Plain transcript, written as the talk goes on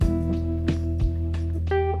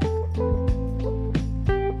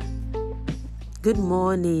Good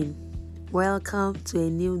morning. Welcome to a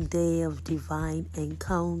new day of divine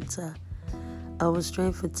encounter. Our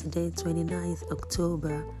strength for today, 29th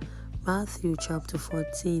October, Matthew chapter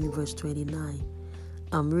 14, verse 29.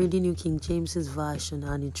 I'm reading New King James's version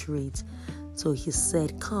and it reads, "So he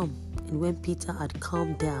said, 'Come.' And when Peter had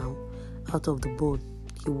come down out of the boat,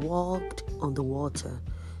 he walked on the water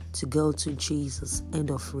to go to Jesus." End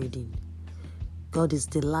of reading. God is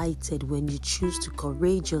delighted when you choose to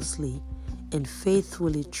courageously and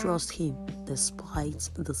faithfully trust Him despite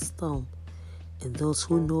the storm. And those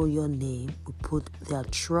who know your name will put their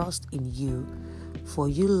trust in you. For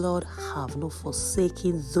you, Lord, have not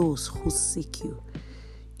forsaken those who seek you.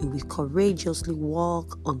 You will courageously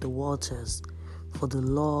walk on the waters, for the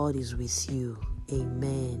Lord is with you.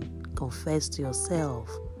 Amen. Confess to yourself,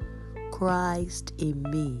 Christ in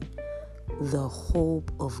me, the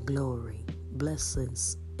hope of glory.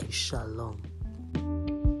 Blessings and shalom.